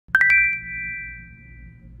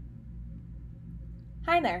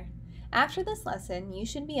Hi there! After this lesson, you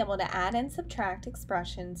should be able to add and subtract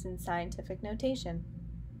expressions in scientific notation.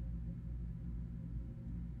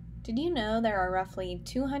 Did you know there are roughly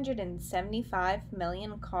 275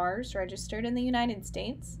 million cars registered in the United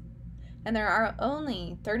States? And there are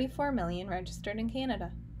only 34 million registered in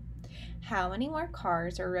Canada. How many more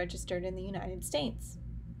cars are registered in the United States?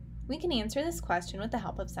 We can answer this question with the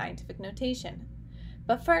help of scientific notation.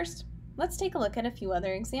 But first, let's take a look at a few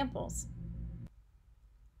other examples.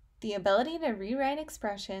 The ability to rewrite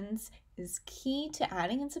expressions is key to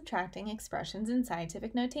adding and subtracting expressions in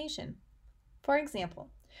scientific notation. For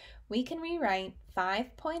example, we can rewrite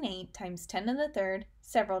 5.8 times 10 to the third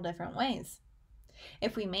several different ways.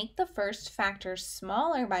 If we make the first factor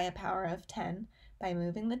smaller by a power of 10 by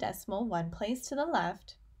moving the decimal one place to the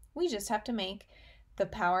left, we just have to make the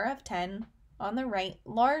power of 10 on the right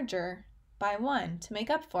larger by 1 to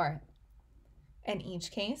make up for it. In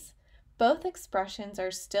each case, both expressions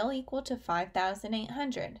are still equal to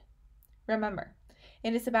 5,800. Remember,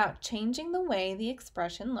 it is about changing the way the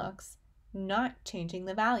expression looks, not changing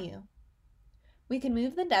the value. We can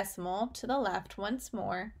move the decimal to the left once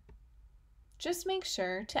more. Just make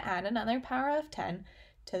sure to add another power of 10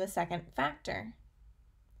 to the second factor.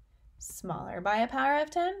 Smaller by a power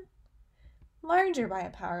of 10, larger by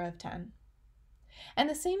a power of 10. And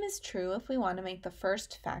the same is true if we want to make the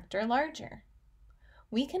first factor larger.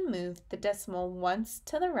 We can move the decimal once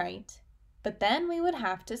to the right, but then we would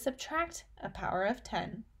have to subtract a power of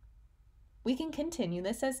 10. We can continue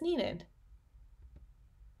this as needed.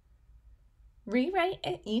 Rewrite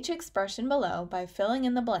each expression below by filling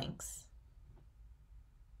in the blanks.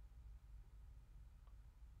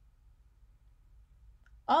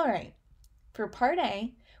 All right, for part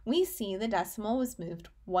A, we see the decimal was moved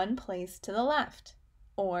one place to the left,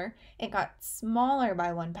 or it got smaller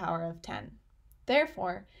by 1 power of 10.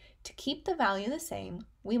 Therefore, to keep the value the same,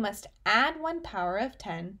 we must add 1 power of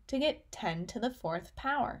 10 to get 10 to the fourth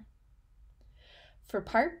power. For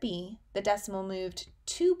part B, the decimal moved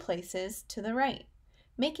 2 places to the right,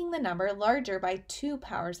 making the number larger by 2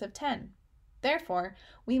 powers of 10. Therefore,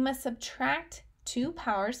 we must subtract 2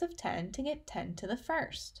 powers of 10 to get 10 to the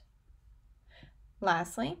first.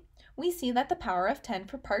 Lastly, we see that the power of 10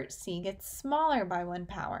 for part C gets smaller by 1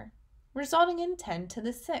 power, resulting in 10 to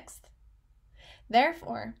the sixth.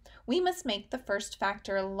 Therefore, we must make the first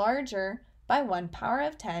factor larger by 1 power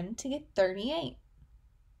of 10 to get 38.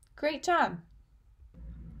 Great job!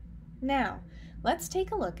 Now, let's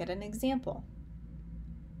take a look at an example.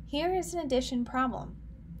 Here is an addition problem.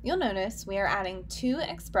 You'll notice we are adding 2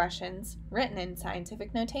 expressions written in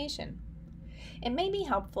scientific notation. It may be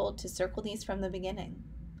helpful to circle these from the beginning.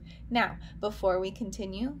 Now, before we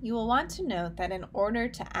continue, you will want to note that in order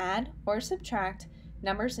to add or subtract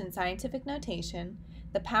numbers in scientific notation,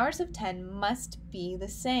 the powers of 10 must be the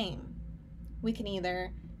same. We can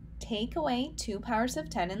either take away 2 powers of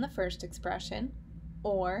 10 in the first expression,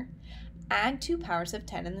 or add 2 powers of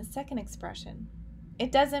 10 in the second expression.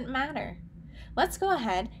 It doesn't matter. Let's go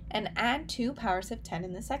ahead and add 2 powers of 10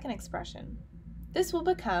 in the second expression. This will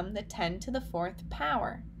become the 10 to the fourth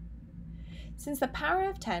power. Since the power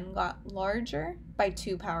of 10 got larger by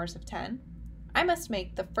 2 powers of 10, I must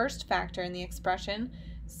make the first factor in the expression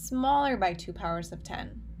smaller by 2 powers of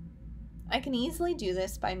 10. I can easily do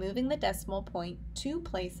this by moving the decimal point 2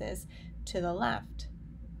 places to the left.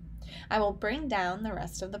 I will bring down the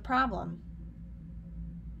rest of the problem.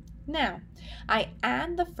 Now, I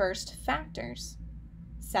add the first factors.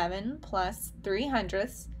 7 plus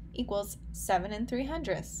 3/100 equals 7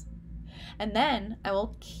 3/100. And then I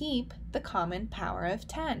will keep the common power of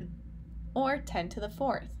 10, or 10 to the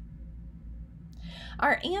fourth.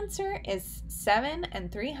 Our answer is 7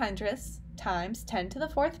 3/100 times 10 to the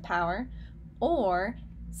fourth power, or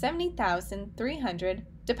 70,300,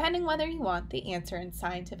 depending whether you want the answer in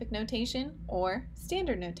scientific notation or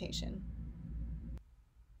standard notation.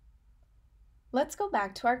 Let's go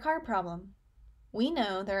back to our car problem. We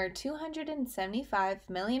know there are 275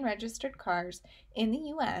 million registered cars in the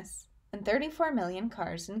US and 34 million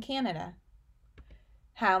cars in Canada.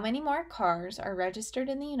 How many more cars are registered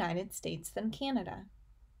in the United States than Canada?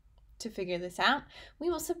 To figure this out, we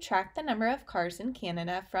will subtract the number of cars in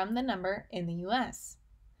Canada from the number in the US.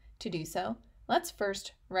 To do so, let's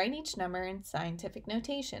first write each number in scientific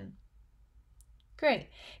notation. Great!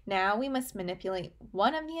 Now we must manipulate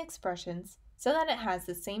one of the expressions so that it has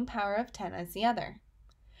the same power of 10 as the other.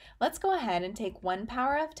 Let's go ahead and take 1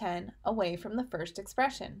 power of 10 away from the first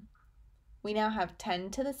expression. We now have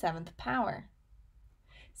 10 to the 7th power.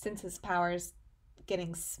 Since this power is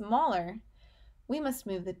getting smaller, we must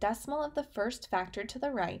move the decimal of the first factor to the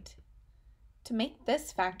right to make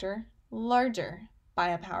this factor larger by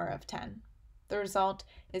a power of 10. The result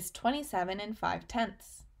is 27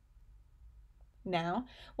 5/10. Now,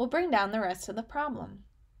 we'll bring down the rest of the problem.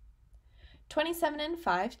 27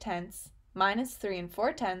 5/10 minus 3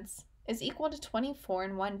 4/10 is equal to 24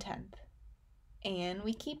 1/10. And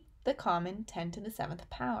we keep the common 10 to the 7th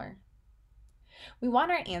power. We want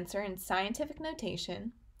our answer in scientific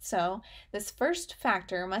notation, so this first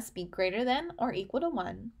factor must be greater than or equal to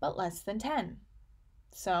 1, but less than 10.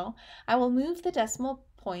 So I will move the decimal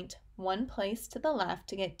point one place to the left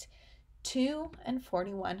to get 2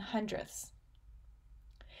 41/100.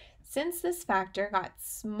 Since this factor got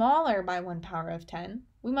smaller by 1 power of 10,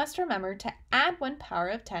 we must remember to add 1 power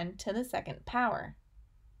of 10 to the second power.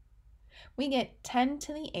 We get 10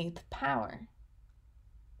 to the 8th power.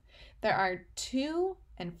 There are 2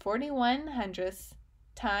 41/100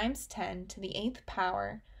 times 10 to the 8th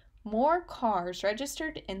power more cars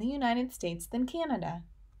registered in the United States than Canada.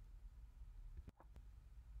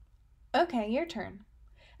 Okay, your turn.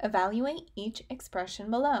 Evaluate each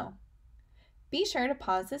expression below. Be sure to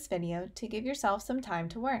pause this video to give yourself some time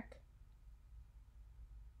to work.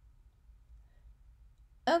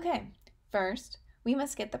 Okay, first, we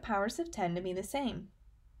must get the powers of 10 to be the same.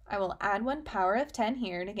 I will add 1 power of 10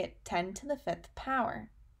 here to get 10 to the 5th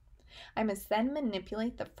power. I must then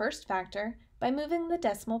manipulate the first factor by moving the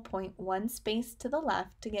decimal point one space to the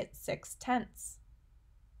left to get 6/10.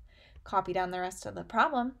 Copy down the rest of the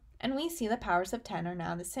problem, and we see the powers of 10 are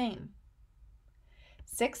now the same.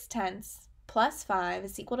 6/10 plus 5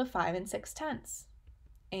 is equal to 5 6/10.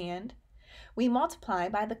 And we multiply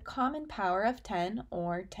by the common power of 10,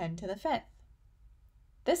 or 10 to the 5th.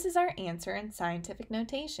 This is our answer in scientific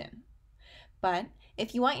notation. But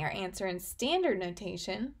if you want your answer in standard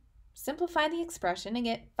notation, simplify the expression to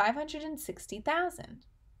get 560,000.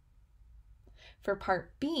 For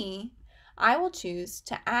part B, I will choose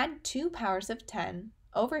to add 2 powers of 10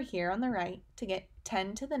 over here on the right to get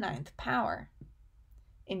 10 to the 9th power.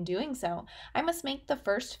 In doing so, I must make the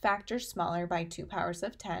first factor smaller by 2 powers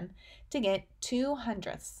of 10 to get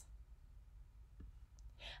 2/100.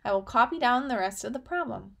 I will copy down the rest of the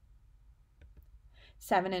problem.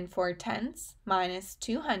 7 4/10 minus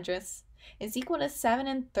 2/100 is equal to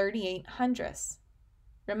 7 38/100.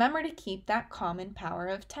 Remember to keep that common power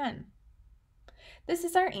of 10. This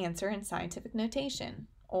is our answer in scientific notation,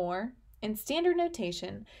 or in standard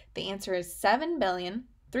notation, the answer is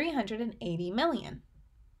 7,380,000,000.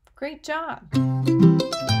 Great job!